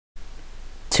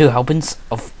2 helpings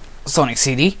of Sonic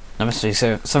CD. There must be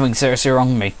something seriously wrong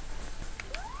with me.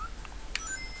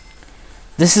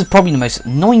 This is probably the most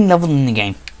annoying level in the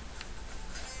game.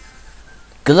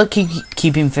 Good luck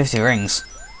keeping 50 rings.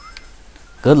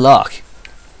 Good luck.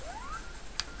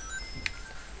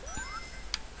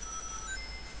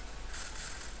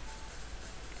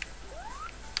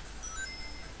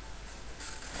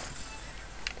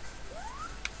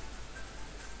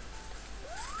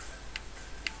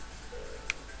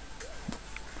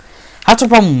 That's a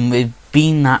problem with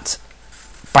being that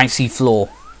bouncy floor.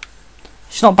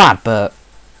 It's not bad, but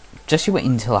just you wait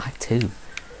until Act 2.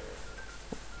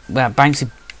 That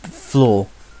bouncy floor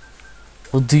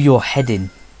will do your head in.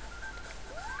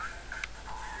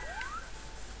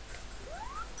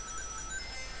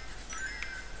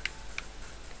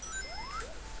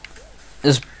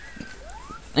 There's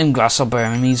in Grasshopper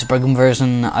enemies, a broken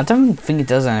version. I don't think it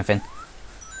does anything.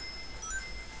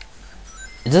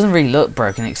 It doesn't really look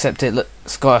broken, except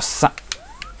it's got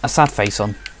a sad face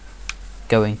on.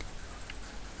 Going.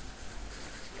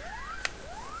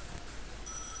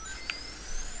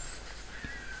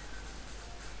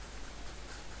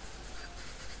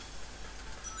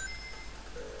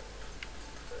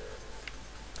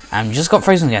 And just got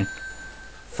frozen again.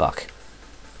 Fuck.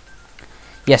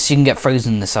 Yes, you can get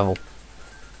frozen in this level.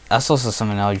 That's also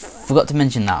something I forgot to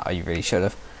mention that. I really should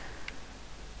have.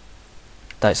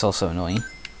 That's also annoying.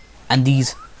 And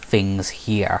these things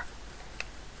here,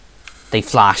 they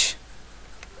flash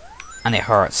and it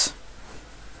hurts.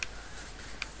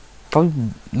 Probably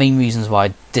main reasons why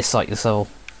I dislike this level,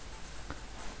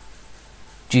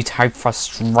 due to how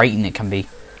frustrating it can be.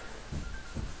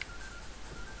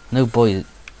 No boy,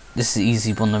 this is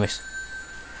easily one of the most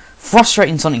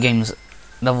frustrating Sonic games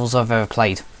levels I've ever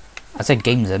played. I said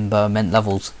games then, but I meant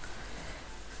levels.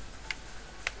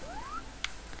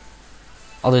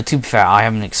 Although, to be fair, I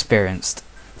haven't experienced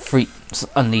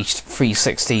Unleashed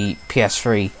 360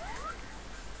 PS3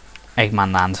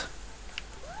 Eggman Land.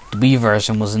 The Wii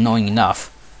version was annoying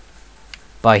enough,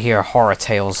 but I hear horror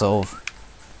tales of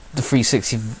the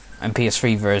 360 and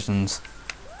PS3 versions.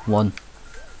 One.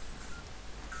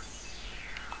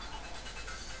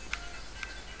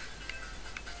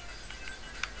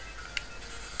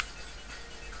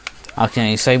 I can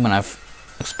only say when I've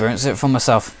experienced it for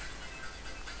myself.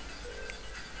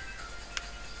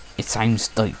 It sounds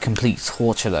like complete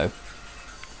torture though.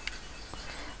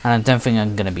 And I don't think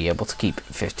I'm going to be able to keep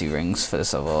 50 rings for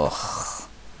this level. Ugh.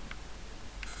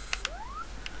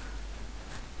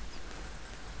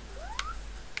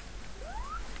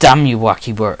 Damn you,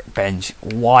 wacky workbench.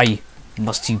 Why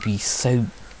must you be so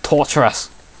torturous?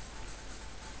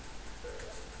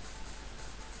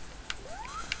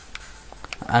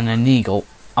 And an eagle.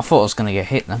 I thought I was going to get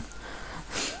hit then.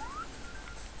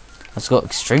 I just got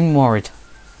extremely worried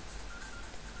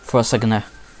for a second there.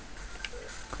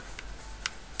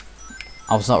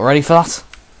 I was not ready for that.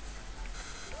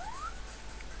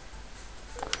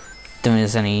 Don't think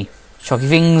there's any shocky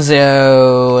things.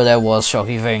 Oh, there was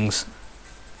shocky things.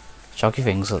 Shocky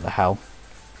things, what the hell?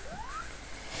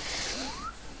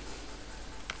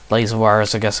 Laser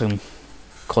wires, I guess I'm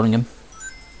calling them.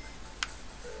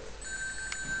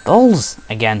 Balls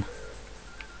again.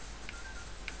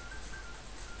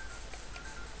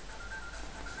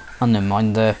 Oh, never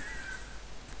mind, the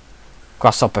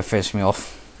grasshopper throws me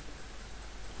off.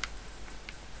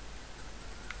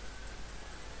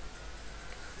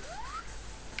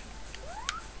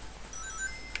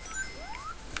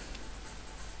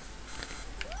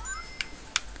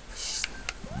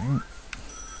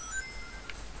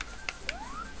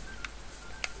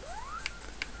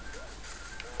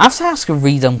 I have to ask a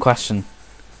really dumb question.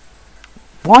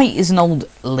 Why is an old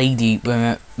lady with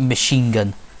a machine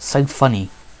gun so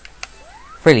funny?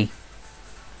 Really?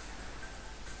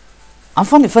 I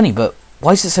find it funny, but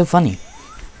why is it so funny?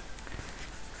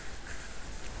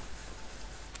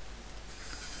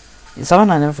 It's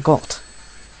something I never got.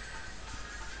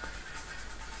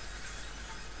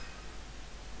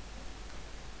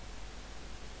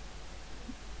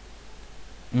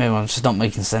 Maybe I'm just not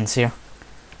making sense here.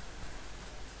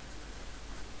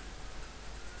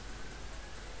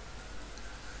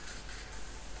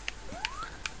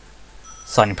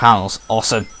 Signing panels,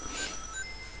 awesome.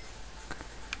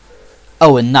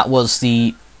 Oh, and that was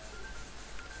the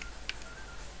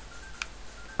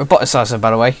roboticizer,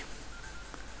 by the way.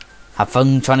 Have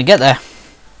fun trying to get there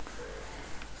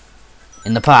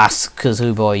in the past, because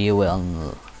oh boy, you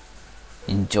will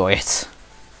enjoy it.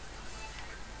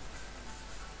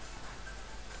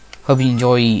 Hope you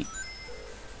enjoy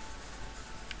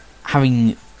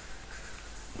having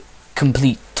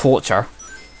complete torture.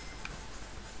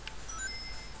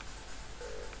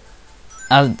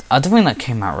 I don't think that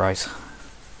came out right.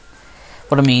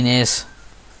 What I mean is,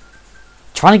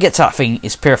 trying to get to that thing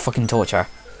is pure fucking torture.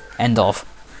 End of.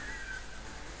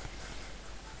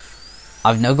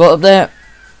 I've now got up there,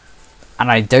 and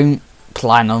I don't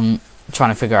plan on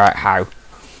trying to figure out how.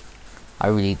 I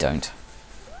really don't.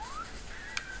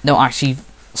 No, actually,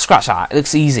 scratch that. It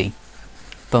looks easy.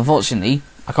 But unfortunately,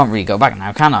 I can't really go back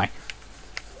now, can I?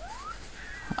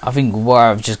 I think where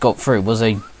I've just got through was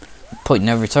a point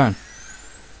no return.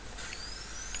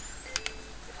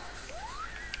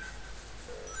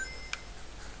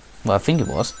 Well, I think it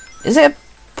was. Is it a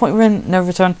point no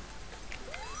return?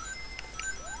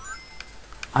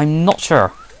 I'm not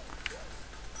sure.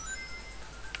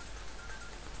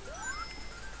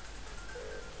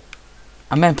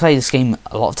 I may have played this game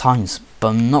a lot of times, but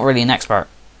I'm not really an expert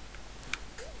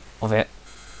of it.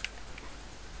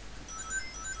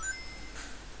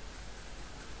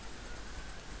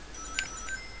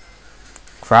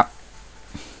 Crap.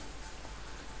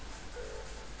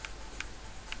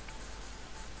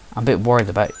 I'm a bit worried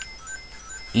about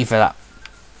either that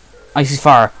Icy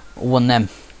Fire or one of them.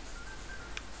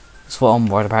 That's what I'm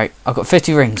worried about. I've got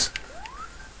 50 rings.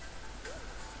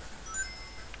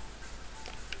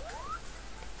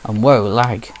 And whoa,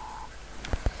 lag.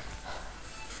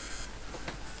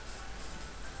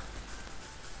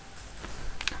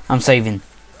 I'm saving.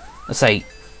 Let's say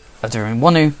I don't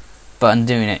want to, but I'm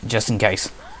doing it just in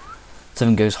case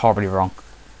something goes horribly wrong.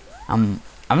 I've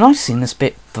not seen this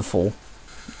bit before.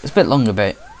 It's a bit longer,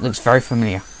 but it looks very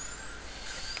familiar.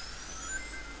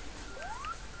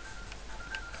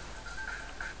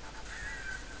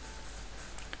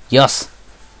 Yes.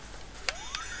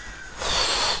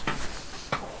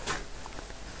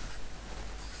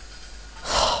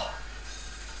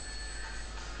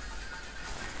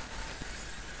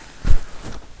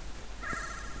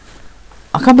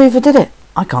 I can't believe I did it.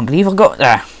 I can't believe I got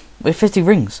there with 50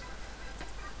 rings.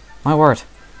 My word.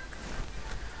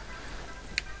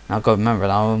 Now I've got to remember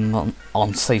that I'm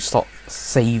on save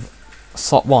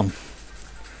slot 1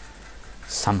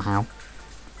 somehow.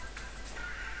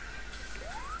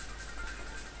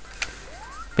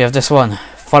 We have this one,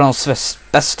 final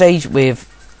best stage with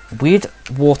weird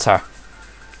water,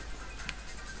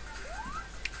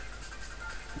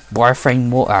 wireframe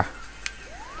water.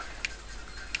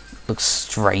 Looks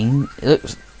strange. It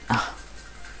looks. I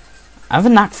have a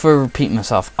knack for repeating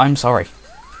myself. I'm sorry.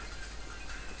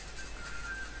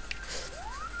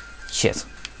 Shit.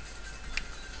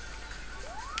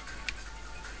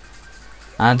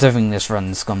 I don't think this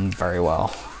run's gone very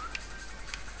well.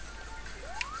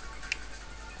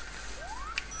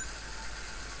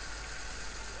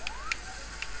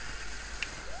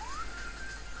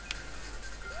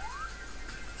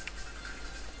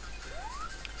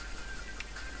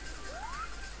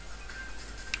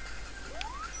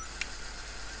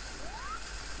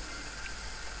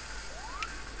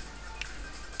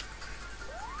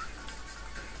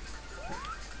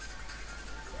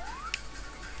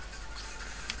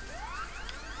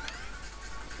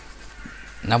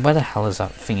 Now where the hell is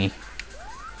that thingy?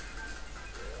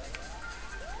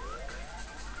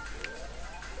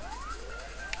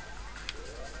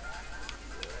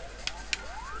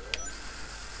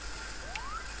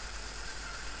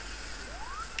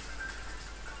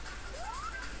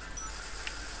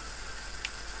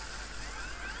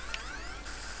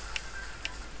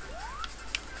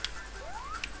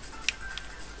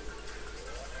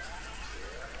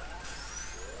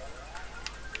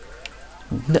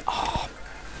 Oh.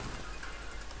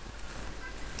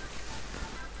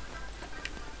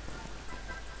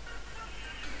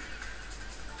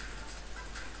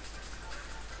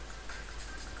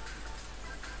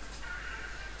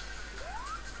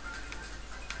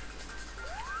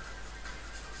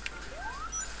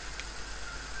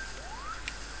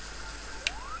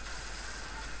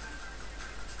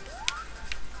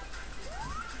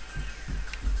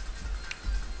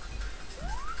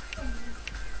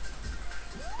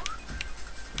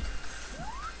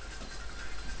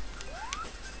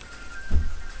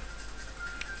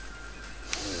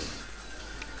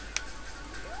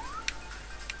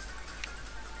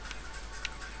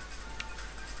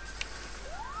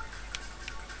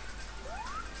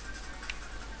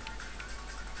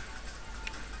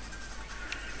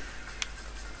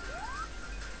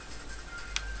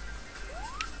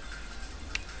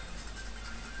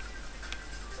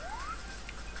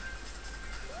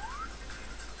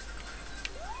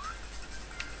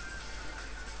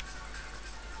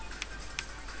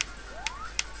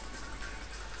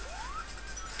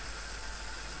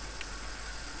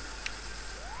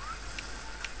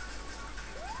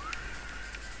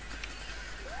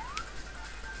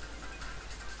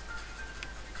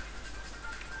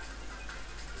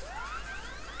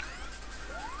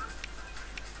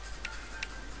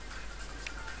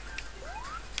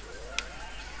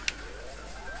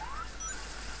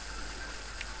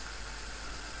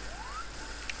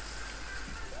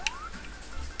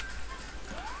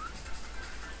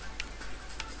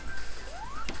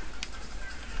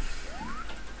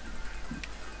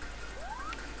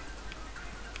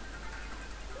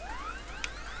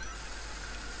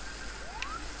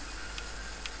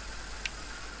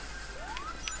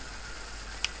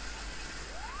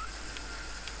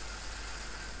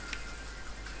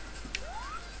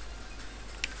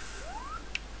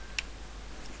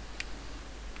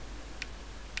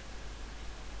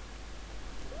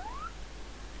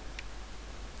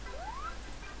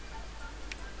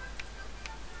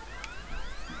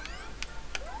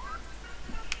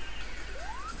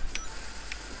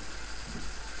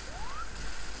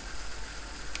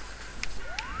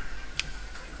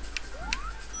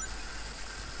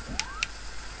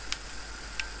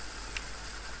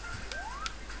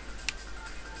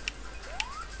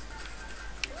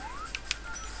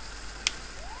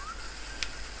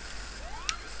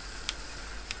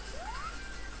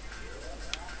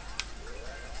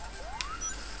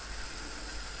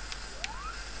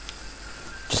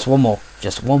 Just one more.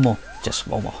 Just one more. Just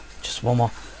one more. Just one more.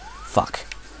 Fuck.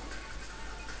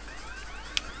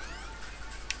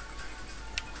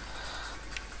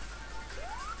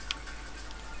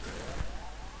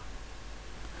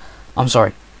 I'm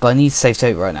sorry, but I need to save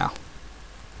state right now.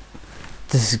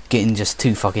 This is getting just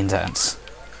too fucking tense.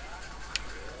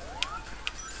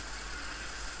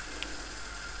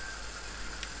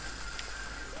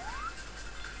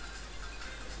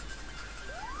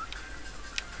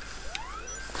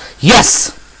 Yes!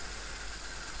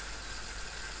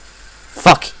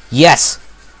 Fuck, yes!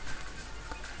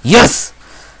 Yes!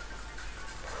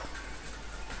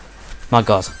 My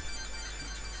god.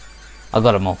 I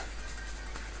got them all.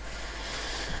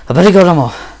 I bet I got them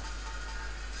all.